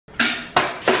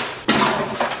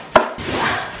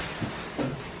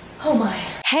Oh my.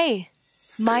 Hey,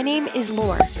 my name is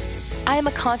Laur. I am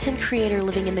a content creator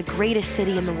living in the greatest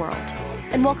city in the world.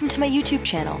 And welcome to my YouTube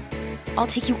channel. I'll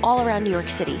take you all around New York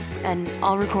City, and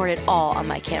I'll record it all on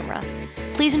my camera.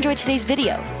 Please enjoy today's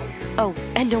video. Oh,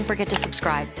 and don't forget to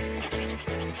subscribe.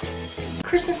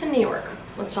 Christmas in New York.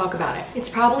 Let's talk about it. It's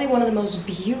probably one of the most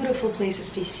beautiful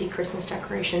places to see Christmas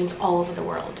decorations all over the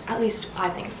world. At least I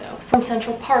think so. From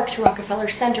Central Park to Rockefeller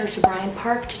Center to Bryant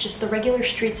Park to just the regular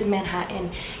streets of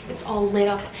Manhattan, it's all lit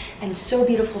up and so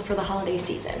beautiful for the holiday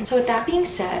season. So with that being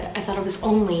said, I thought it was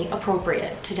only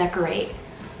appropriate to decorate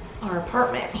our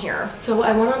apartment here. So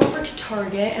I went on over to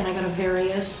Target and I got a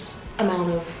various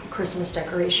amount of Christmas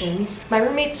decorations. My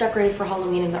roommates decorated for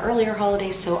Halloween in the earlier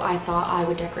holidays, so I thought I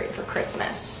would decorate for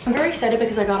Christmas. I'm very excited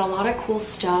because I got a lot of cool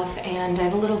stuff and I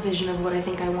have a little vision of what I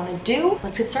think I want to do.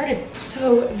 Let's get started.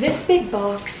 So this big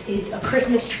box is a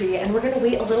Christmas tree and we're gonna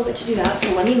wait a little bit to do that,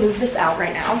 so let me move this out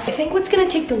right now. I think what's gonna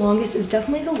take the longest is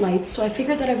definitely the lights, so I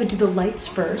figured that I would do the lights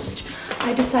first.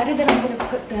 I decided that I'm gonna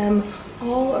put them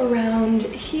all around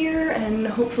here and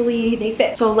hopefully they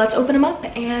fit. So let's open them up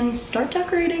and start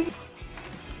decorating.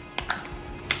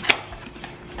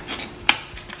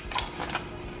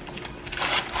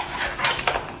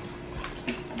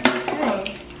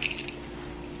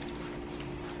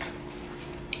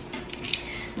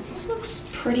 This looks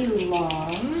pretty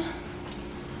long,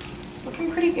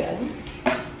 looking pretty good.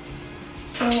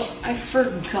 So I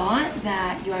forgot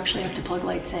that you actually have to plug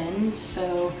lights in,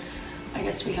 so I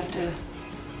guess we have to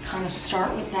kind of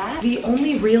start with that. The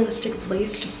only realistic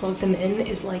place to plug them in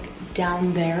is like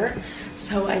down there,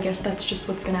 so I guess that's just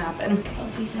what's gonna happen.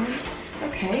 Plug these in.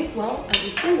 Okay, well at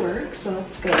least they work, so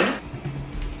that's good.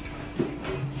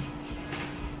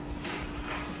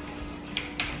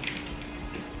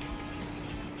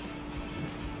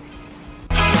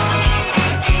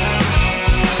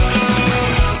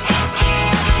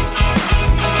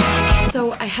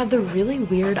 So I had the really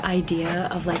weird idea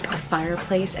of like a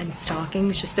fireplace and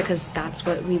stockings just because that's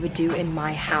what we would do in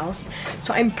my house.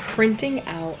 So I'm printing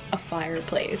out a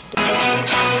fireplace.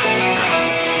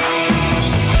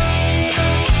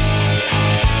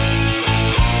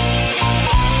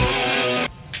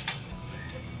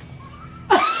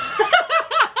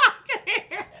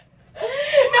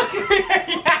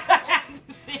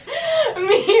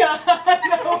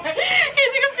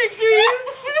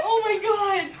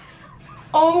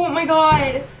 Oh my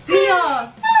god.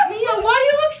 Mia! Mia, why do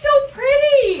you look so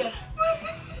pretty?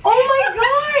 Oh my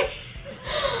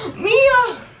god!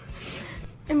 Mia!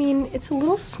 I mean, it's a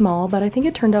little small, but I think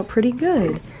it turned out pretty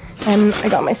good. And I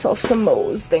got myself some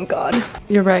Moe's, thank god.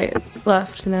 You're right,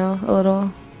 left now, a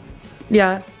little.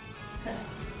 Yeah.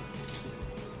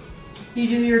 You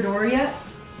do your door yet?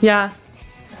 Yeah.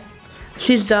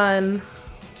 She's done.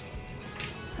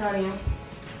 How are you?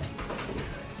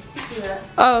 Do that.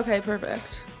 Oh, okay,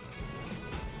 perfect.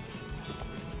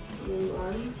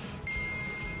 One.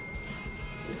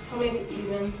 Just tell me if it's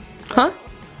even. Huh?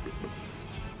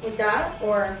 Like that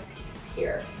or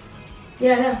here?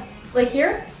 Yeah, no. Like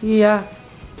here? Yeah.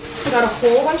 I got a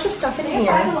whole bunch of stuff in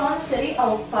here. I belong to City?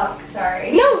 Oh fuck,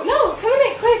 sorry. No, no, come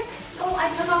in, quick. Oh,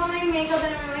 I took off my makeup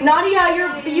and my Nadia,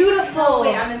 you're beautiful. Oh,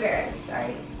 wait, I'm embarrassed,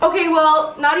 sorry. Okay,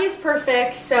 well, Nadia's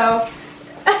perfect, so.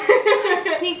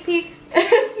 Sneak peek.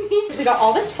 We got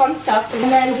all this fun stuff, and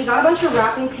then we got a bunch of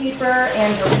wrapping paper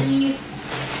and a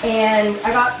wreath, and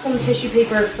I got some tissue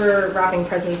paper for wrapping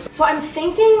presents. So I'm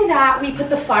thinking that we put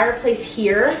the fireplace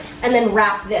here and then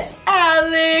wrap this.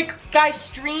 Alec! Guys,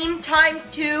 stream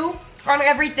 ×2 on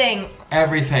everything.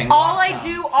 Everything. All I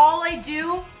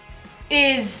do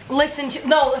is listen to,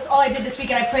 no, that's all I did this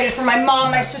weekend. I played it for my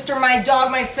mom, my sister, my dog,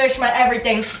 my fish, my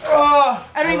everything. Oh,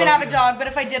 I don't even have a dog, but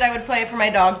if I did, I would play it for my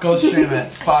dog. Go stream it.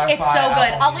 Spotify, It's so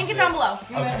good. Apple I'll link it down below.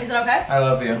 Okay. Is it okay? I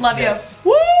love you. Love yes.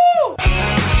 you. Woo!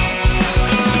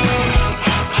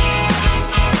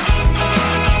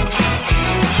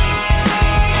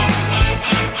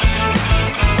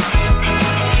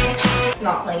 It's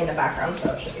not playing in the background,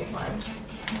 so it should be fine.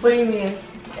 What do you mean?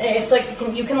 It's like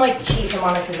you can like cheat the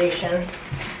monetization.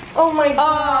 Oh my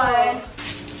god.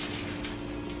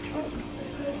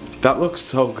 That looks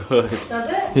so good. Does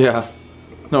it? Yeah.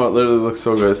 No, it literally looks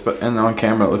so good. And on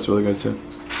camera, it looks really good too.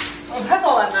 Well, that's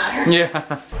all that matters.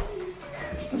 Yeah.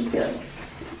 I'll just be like,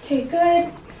 okay,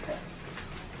 good.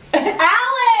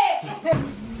 Alec!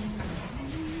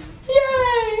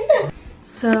 Yay!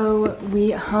 So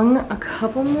we hung a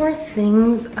couple more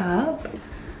things up.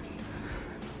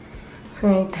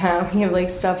 Like that. We have like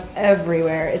stuff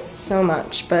everywhere. It's so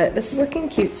much, but this is looking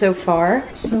cute so far.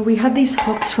 So we had these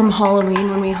hooks from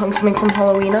Halloween when we hung something from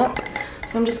Halloween up.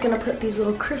 So I'm just gonna put these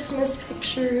little Christmas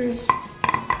pictures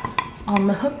on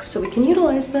the hooks so we can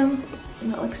utilize them.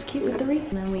 And that looks cute with the wreath.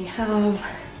 And then we have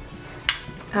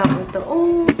out with the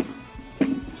old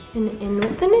and in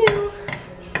with the new.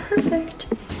 Perfect.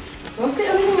 Mostly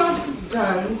everything else is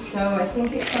done, so I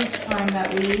think it comes time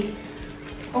that we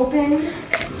open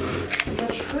the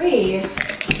tree.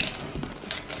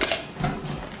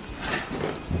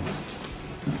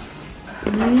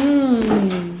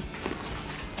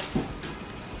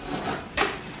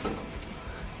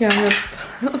 Yeah.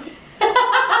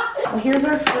 Well, here's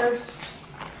our first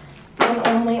and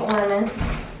only ornament.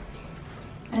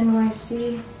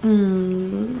 NYC.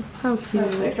 How cute.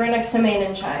 Perfect. Right next to Made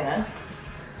in China.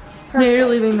 Yeah, you're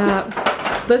leaving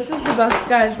that. This is the best,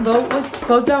 guys.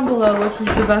 Vote down below which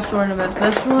is the best ornament.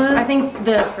 This one? I think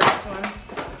the first one.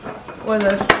 Or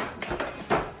this?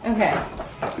 Okay.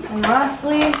 And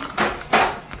lastly,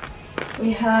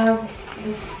 we have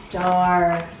the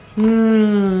star.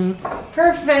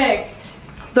 Perfect.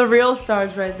 The real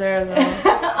star's right there, though.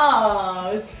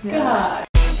 Oh, Scott. Yeah.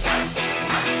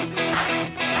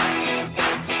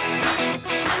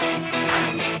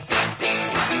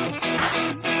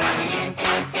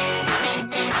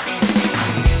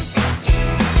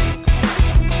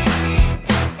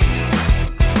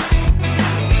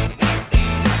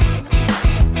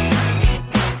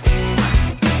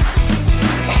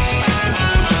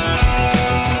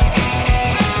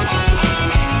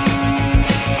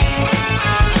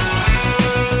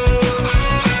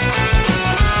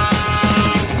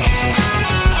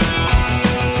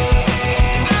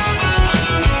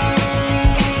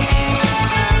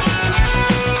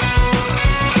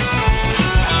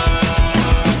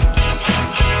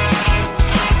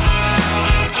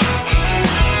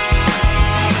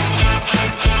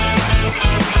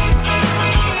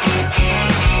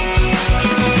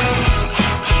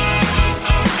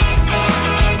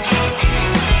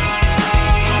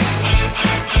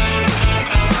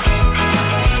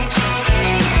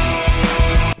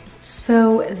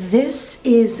 So this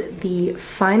is the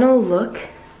final look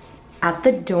at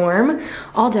the dorm,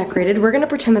 all decorated. We're gonna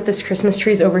pretend that this Christmas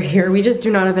tree is over here. We just do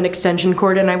not have an extension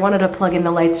cord and I wanted to plug in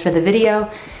the lights for the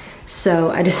video, so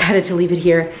I decided to leave it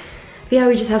here. But yeah,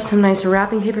 we just have some nice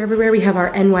wrapping paper everywhere. We have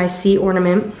our NYC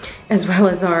ornament as well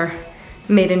as our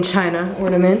Made in China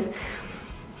ornament.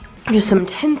 Just some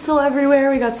tinsel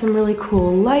everywhere. We got some really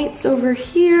cool lights over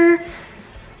here.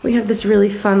 We have this really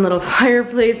fun little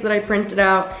fireplace that I printed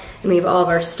out, and we have all of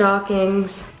our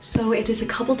stockings. So it is a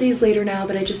couple days later now,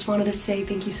 but I just wanted to say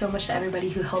thank you so much to everybody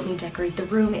who helped me decorate the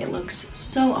room. It looks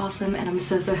so awesome, and I'm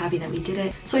so happy that we did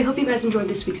it. So I hope you guys enjoyed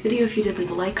this week's video. If you did,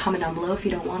 leave a like, comment down below. If you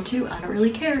don't want to, I don't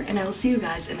really care, and I will see you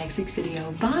guys in next week's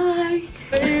video. Bye!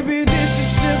 Baby, this is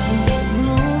simple,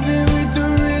 moving with the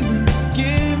rhythm.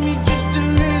 Give me just a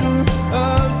little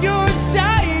of your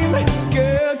time.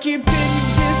 Girl, keep in your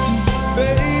distance.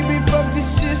 Baby, fuck the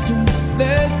system.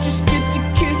 Let's just get to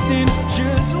kissing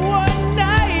just one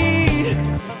night.